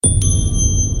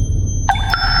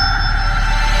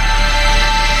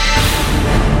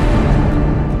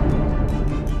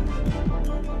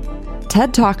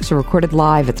TED Talks are recorded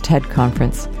live at the TED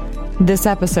Conference. This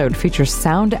episode features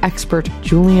sound expert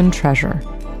Julian Treasure.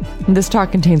 This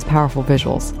talk contains powerful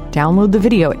visuals. Download the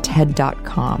video at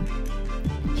TED.com.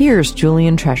 Here's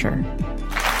Julian Treasure.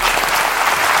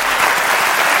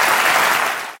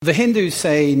 The Hindus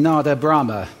say Nada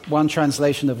Brahma, one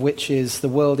translation of which is the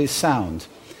world is sound.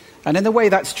 And in a way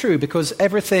that's true because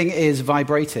everything is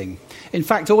vibrating. In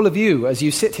fact, all of you, as you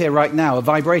sit here right now, are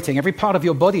vibrating. Every part of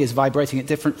your body is vibrating at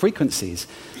different frequencies.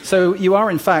 So you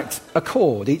are, in fact, a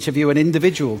chord, each of you an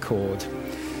individual chord.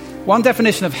 One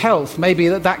definition of health may be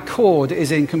that that chord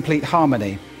is in complete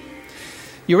harmony.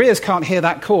 Your ears can't hear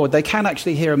that chord. They can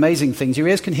actually hear amazing things. Your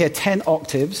ears can hear 10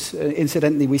 octaves.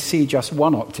 Incidentally, we see just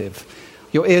 1 octave.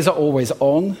 Your ears are always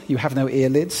on. You have no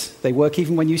earlids. They work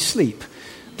even when you sleep.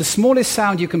 The smallest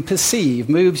sound you can perceive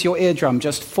moves your eardrum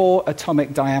just 4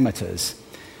 atomic diameters.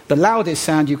 The loudest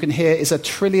sound you can hear is 1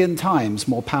 trillion times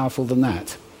more powerful than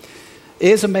that.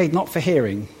 Ears are made not for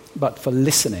hearing, but for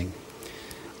listening.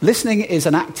 Listening is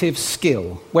an active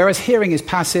skill, whereas hearing is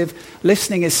passive.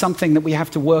 Listening is something that we have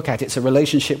to work at. It's a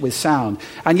relationship with sound,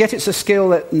 and yet it's a skill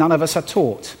that none of us are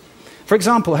taught. For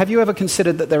example, have you ever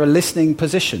considered that there are listening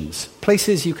positions,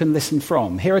 places you can listen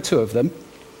from? Here are 2 of them.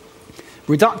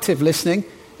 Reductive listening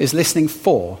is listening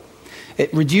for.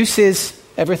 It reduces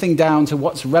everything down to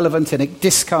what's relevant and it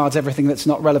discards everything that's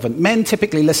not relevant. Men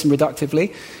typically listen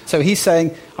reductively. So he's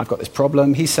saying, I've got this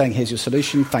problem. He's saying, here's your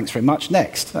solution. Thanks very much.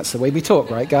 Next. That's the way we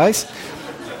talk, right, guys?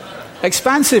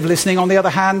 Expansive listening, on the other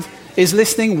hand, is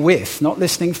listening with, not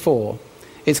listening for.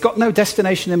 It's got no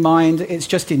destination in mind. It's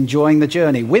just enjoying the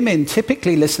journey. Women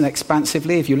typically listen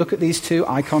expansively. If you look at these 2,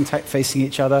 eye contact facing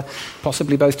each other,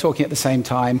 possibly both talking at the same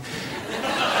time.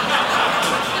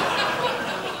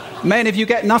 Men, if you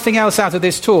get nothing else out of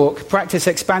this talk, practice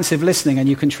expansive listening and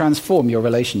you can transform your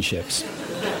relationships.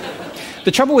 The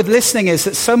trouble with listening is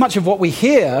that so much of what we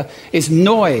hear is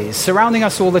noise surrounding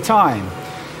us all the time.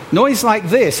 Noise like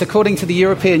this, according to the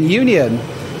European Union,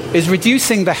 is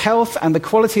reducing the health and the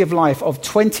quality of life of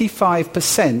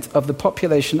 25% of the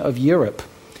population of Europe.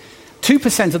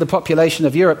 2% of the population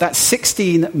of Europe, that's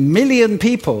 16 million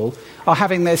people, are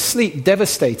having their sleep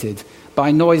devastated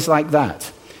by noise like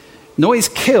that. Noise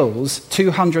kills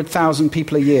 200,000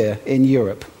 people a year in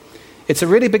Europe. It's a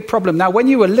really big problem. Now, when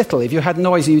you were little, if you had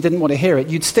noise and you didn't want to hear it,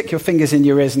 you'd stick your fingers in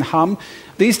your ears and hum.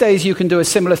 These days, you can do a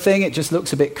similar thing. It just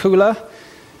looks a bit cooler.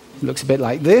 It looks a bit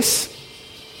like this.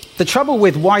 The trouble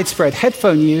with widespread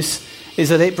headphone use is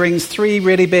that it brings 3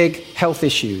 really big health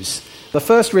issues. The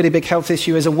first really big health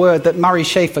issue is a word that Murray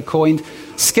Schafer coined,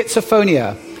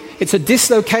 schizophrenia. It's a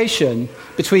dislocation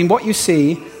between what you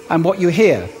see and what you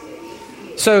hear.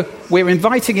 So we're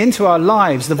inviting into our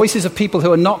lives the voices of people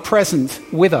who are not present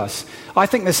with us. I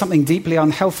think there's something deeply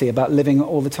unhealthy about living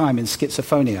all the time in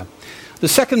schizophrenia. The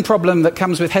second problem that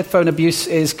comes with headphone abuse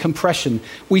is compression.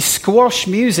 We squash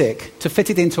music to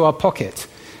fit it into our pocket.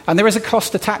 And there is a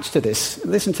cost attached to this.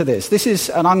 Listen to this. This is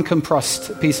an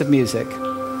uncompressed piece of music.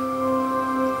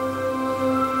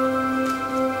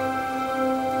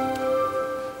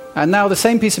 And now the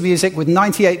same piece of music with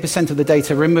 98% of the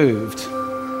data removed.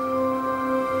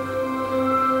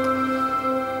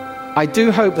 I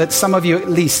do hope that some of you at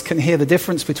least can hear the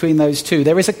difference between those 2.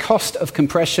 There is a cost of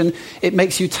compression. It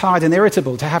makes you tired and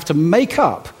irritable to have to make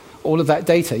up all of that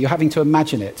data. You're having to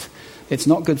imagine it. It's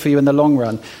not good for you in the long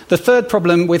run. The third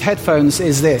problem with headphones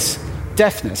is this: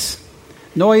 deafness.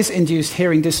 Noise-induced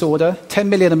hearing disorder. 10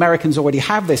 million Americans already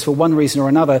have this for one reason or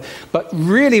another. But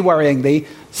really worryingly,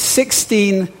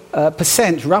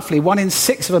 16%, roughly 1 in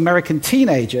 6 of American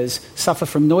teenagers suffer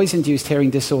from noise-induced hearing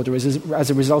disorder as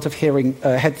a result of hearing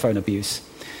headphone abuse.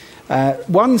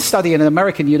 One study in an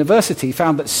American university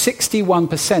found that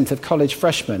 61% of college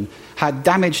freshmen had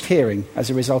damaged hearing as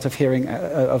a result of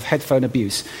of headphone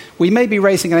abuse. We may be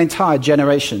raising an entire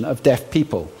generation of deaf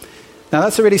people. Now,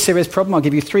 that's a really serious problem. I'll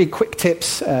give you 3 quick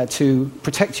tips to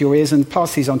protect your ears and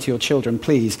pass these on to your children,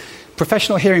 please.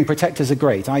 Professional hearing protectors are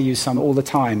great. I use some all the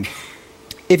time.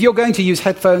 If you're going to use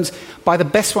headphones, buy the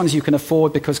best ones you can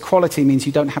afford because quality means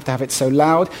you don't have to have it so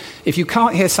loud. If you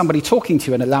can't hear somebody talking to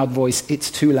you in a loud voice,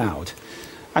 it's too loud.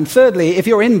 And thirdly, if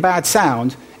you're in bad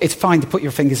sound, it's fine to put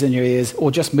your fingers in your ears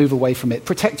or just move away from it.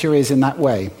 Protect your ears in that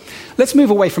way. Let's move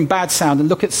away from bad sound and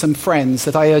look at some friends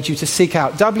that I urge you to seek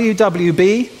out.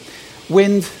 WWB,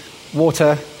 wind,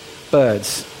 water,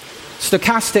 birds.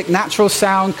 Stochastic natural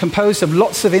sound composed of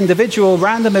lots of individual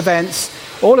random events,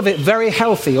 all of it very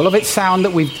healthy, all of it sound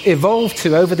that we've evolved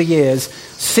to over the years.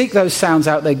 Seek those sounds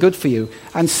out, they're good for you.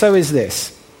 And so is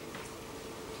this.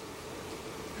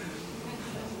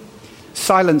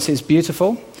 Silence is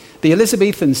beautiful. The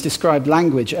Elizabethans described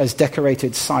language as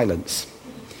decorated silence.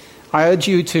 I urge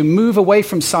you to move away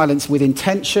from silence with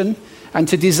intention and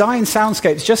to design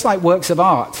soundscapes just like works of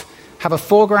art. Have a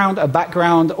foreground, a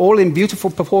background, all in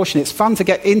beautiful proportion. It's fun to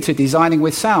get into designing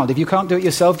with sound. If you can't do it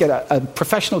yourself, get a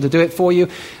professional to do it for you.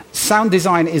 Sound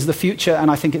design is the future, and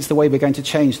I think it's the way we're going to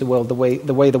change the world, the way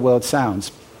the world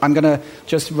sounds. I'm going to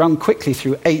just run quickly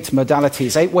through 8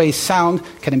 modalities, 8 ways sound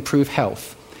can improve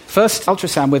health. First,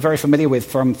 ultrasound we're very familiar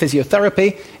with from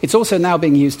physiotherapy. It's also now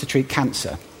being used to treat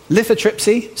cancer.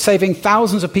 Lithotripsy, saving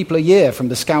thousands of people a year from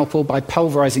the scalpel by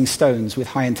pulverizing stones with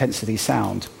high-intensity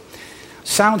sound.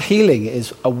 Sound healing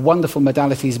is a wonderful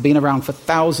modality. It's been around for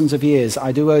thousands of years.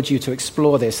 I do urge you to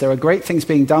explore this. There are great things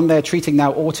being done there, treating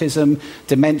now autism,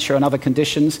 dementia, and other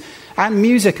conditions. And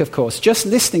music, of course. Just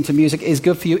listening to music is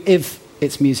good for you if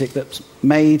it's music that's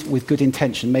made with good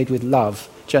intention, made with love,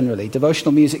 generally.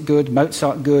 Devotional music, good.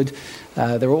 Mozart, good.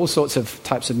 There are all sorts of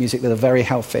types of music that are very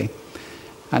healthy.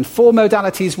 And 4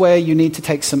 modalities where you need to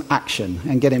take some action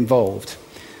and get involved.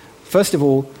 First of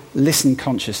all, listen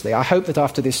consciously. I hope that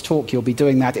after this talk you'll be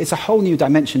doing that. It's a whole new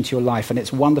dimension to your life, and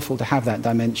it's wonderful to have that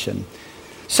dimension.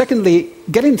 Secondly,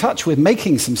 get in touch with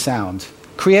making some sound.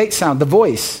 Create sound. The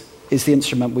voice is the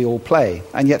instrument we all play,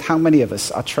 and yet how many of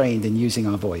us are trained in using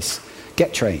our voice?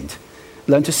 Get trained.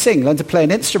 Learn to sing, learn to play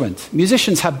an instrument.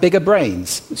 Musicians have bigger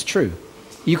brains. It's true.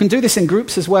 You can do this in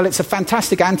groups as well. It's a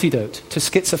fantastic antidote to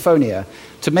schizophrenia,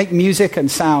 to make music and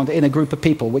sound in a group of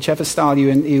people, whichever style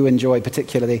you enjoy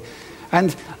particularly.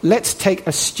 And let's take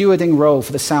a stewarding role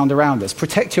for the sound around us.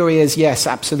 Protect your ears, yes,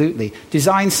 absolutely.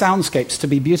 Design soundscapes to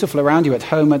be beautiful around you at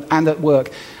home and at work.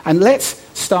 And let's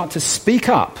start to speak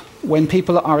up when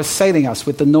people are assailing us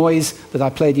with the noise that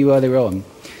I played you earlier on.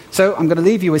 So I'm going to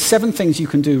leave you with 7 things you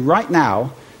can do right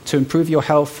now to improve your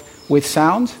health with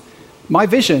sound. My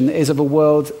vision is of a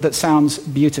world that sounds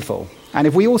beautiful. And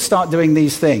if we all start doing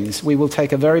these things, we will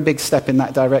take a very big step in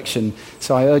that direction.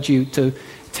 So I urge you to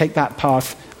take that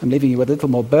path. I'm leaving you with a little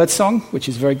more birdsong, which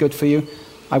is very good for you.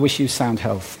 I wish you sound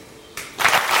health.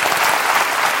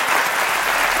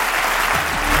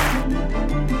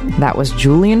 That was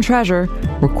Julian Treasure,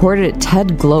 recorded at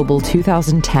TED Global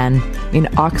 2010 in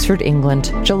Oxford,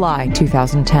 England, July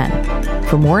 2010.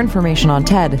 For more information on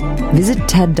TED, visit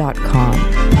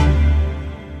TED.com.